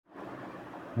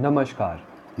Namaskar.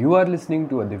 You are listening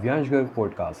to a Divyansh Garg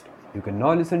podcast. You can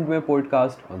now listen to my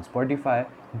podcast on Spotify,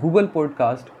 Google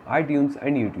Podcast, iTunes,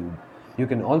 and YouTube. You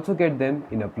can also get them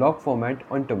in a blog format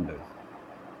on Tumblr.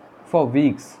 For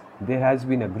weeks, there has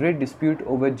been a great dispute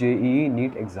over JEE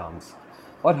NEET exams.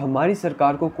 और हमारी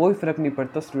सरकार को कोई फ़र्क नहीं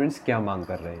पड़ता students क्या मांग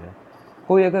कर रहे हैं.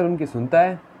 कोई अगर उनकी सुनता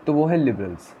है तो वो है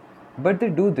liberals. But they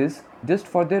do this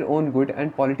just for their own good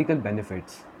and political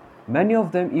benefits. Many of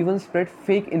them even spread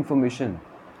fake information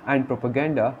and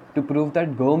propaganda to prove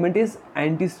that government is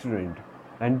anti-student.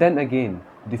 And then again,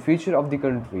 the future of the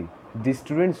country, the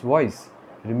student's voice,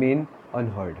 remain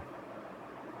unheard.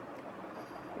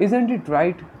 Isn't it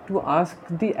right to ask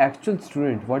the actual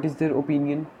student what is their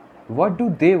opinion? What do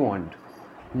they want?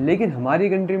 लेकिन हमारी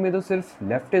country में तो सिर्फ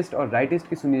leftist और rightist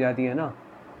की सुनी जाती है ना.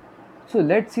 So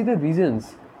let's see the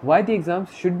reasons why the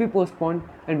exams should be postponed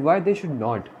and why they should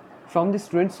not, from the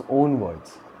students' own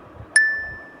words.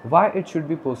 Why it should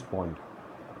be postponed.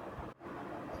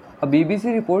 A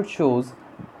BBC report shows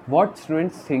what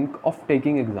students think of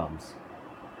taking exams.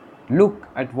 Look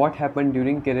at what happened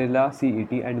during Kerala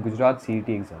CET and Gujarat CET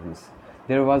exams.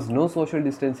 There was no social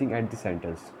distancing at the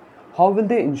centers. How will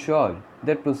they ensure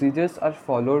that procedures are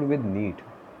followed with NEET?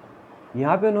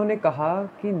 यहाँ पे उन्होंने कहा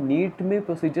कि NEET में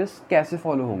procedures कैसे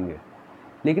follow होंगे,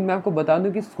 लेकिन मैं आपको बता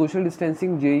दूं कि सोशल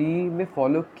डिस्टेंसिंग जेईई में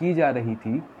फॉलो की जा रही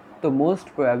थी तो मोस्ट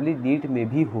प्रोबेबली नीट में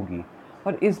भी होगी,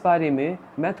 और इस बारे में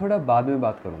मैं थोड़ा बाद में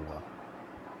बात करूँगा.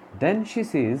 Then she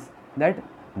says that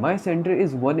my centre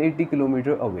is 180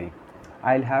 kilometre away.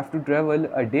 I'll have to travel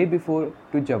a day before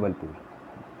to Jabalpur.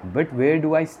 But where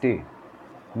do I stay?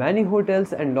 Many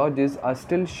hotels and lodges are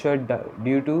still shut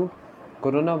due to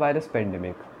coronavirus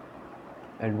pandemic.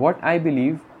 And what I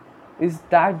believe is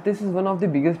that this is one of the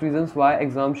biggest reasons why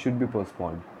exams should be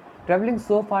postponed. Traveling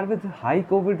so far with high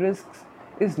COVID risks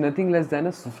is nothing less than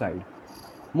a suicide.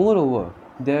 Moreover,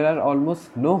 there are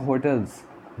almost no hotels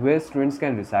where students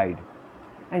can reside.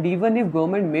 And even if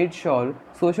government made sure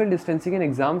social distancing in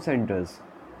exam centers,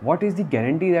 what is the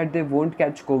guarantee that they won't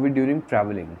catch COVID during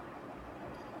traveling?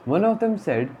 One of them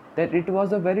said that it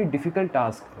was a very difficult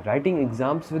task writing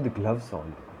exams with gloves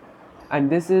on. And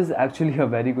this is actually a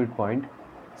very good point.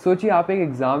 सोचिए आप एक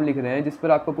exam लिख रहे हैं जिस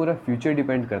पर आपका पूरा फ्यूचर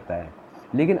डिपेंड करता है,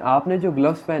 लेकिन आपने जो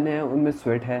ग्लव्स पहने हैं उनमें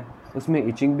स्वेट है, उसमें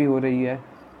इचिंग भी हो रही है,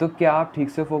 तो क्या आप ठीक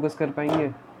से फोकस कर पाएंगे?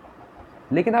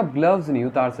 लेकिन आप ग्लव्स नहीं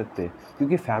उतार सकते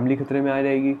क्योंकि फैमिली खतरे में आ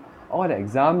जाएगी, और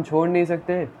एग्ज़ाम छोड़ नहीं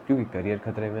सकते क्योंकि करियर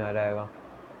खतरे में आ जाएगा.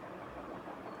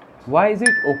 Why is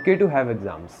it okay to have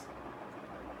exams?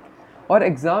 और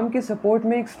एग्ज़ाम के सपोर्ट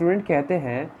में एक स्टूडेंट कहते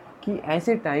हैं कि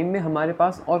ऐसे टाइम में हमारे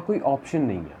पास और कोई ऑप्शन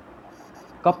नहीं है.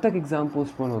 कब तक एग्ज़ाम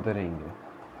पोस्टपोन होते रहेंगे?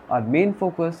 Our main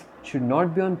focus should not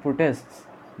be on protests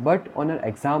but on our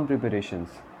exam preparations.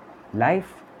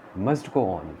 Life must go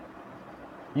on.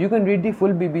 You can read the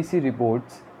full BBC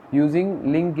reports using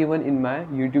link given in my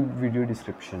YouTube video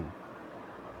description.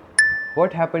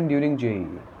 What happened during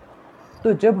JEE?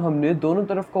 तो जब हमने दोनों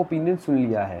तरफ का opinion सुन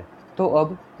लिया है, तो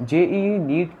अब JEE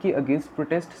नीट के अगेंस्ट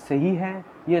प्रोटेस्ट सही है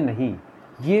या नहीं,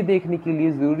 ये देखने के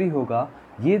लिए ज़रूरी होगा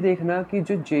ये देखना कि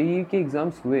जो JEE के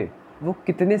एग्ज़ाम्स हुए वो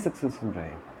कितने सक्सेसफुल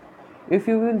रहे. If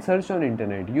you will search on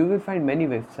internet, you will find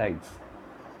many websites.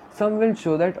 Some will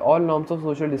show that all norms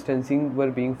of social distancing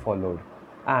were being followed,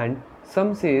 and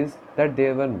some says that they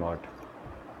were not.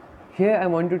 Here I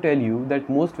want to tell you that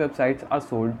most websites are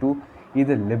sold to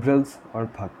either liberals or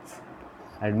bhakts,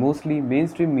 and mostly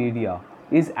mainstream media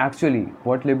is actually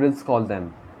what liberals call them,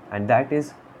 and that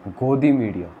is Godi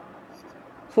media.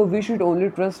 So we should only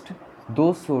trust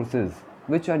those sources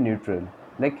which are neutral,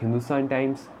 like Hindustan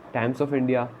Times, Times of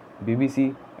India,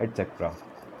 BBC, etc.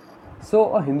 So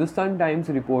a Hindustan Times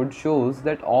report shows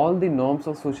that all the norms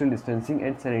of social distancing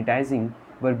and sanitizing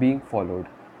were being followed,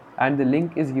 and the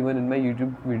link is given in my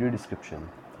YouTube video description.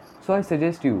 So I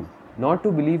suggest you not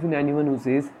to believe in anyone who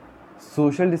says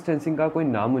social distancing का कोई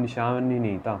नामो निशान ही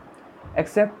नहीं था,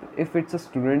 except if it's a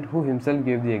student who himself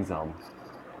gave the exam.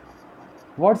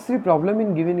 What's the problem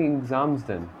in giving exams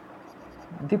then?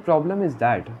 The problem is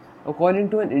that, according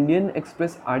to an Indian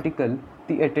Express article,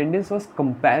 the attendance was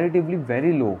comparatively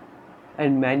very low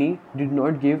and many did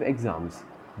not give exams.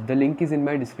 The link is in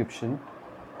my description,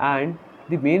 and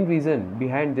the main reason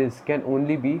behind this can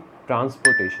only be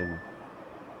transportation.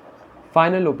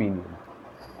 Final opinion.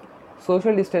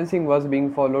 Social distancing was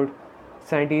being followed,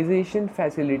 sanitization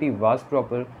facility was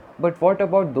proper, but what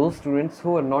about those students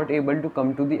who are not able to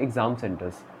come to the exam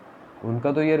centers?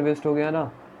 उनका तो year waste हो गया ना.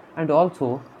 And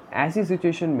also, ऐसी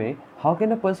situation में how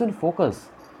can a person focus?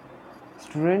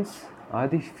 Students are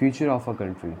the future of a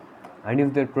country, and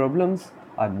if their problems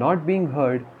are not being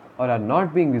heard or are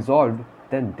not being resolved,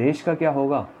 then देश का क्या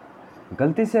होगा?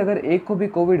 गलती से अगर एक को भी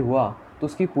कोविड हुआ तो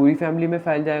उसकी पूरी फैमिली में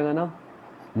फैल जाएगा ना।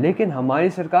 लेकिन हमारी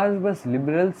सरकार बस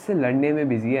लिबरल्स से लड़ने में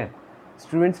बिजी है,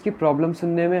 स्टूडेंट्स की प्रॉब्लम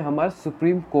सुनने में हमारा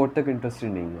सुप्रीम कोर्ट तक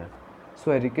इंटरेस्टेड नहीं है।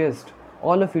 सो I request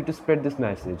all of you to spread this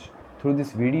message through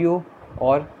this video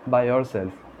or by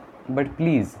yourself. But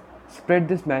please spread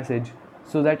this message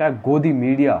so that our Godi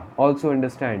media also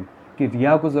understand कि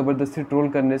रिया को ज़बरदस्ती troll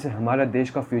करने से हमारा देश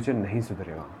का फ्यूचर नहीं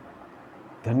सुधरेगा।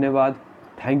 धन्यवाद।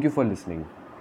 Thank you for listening.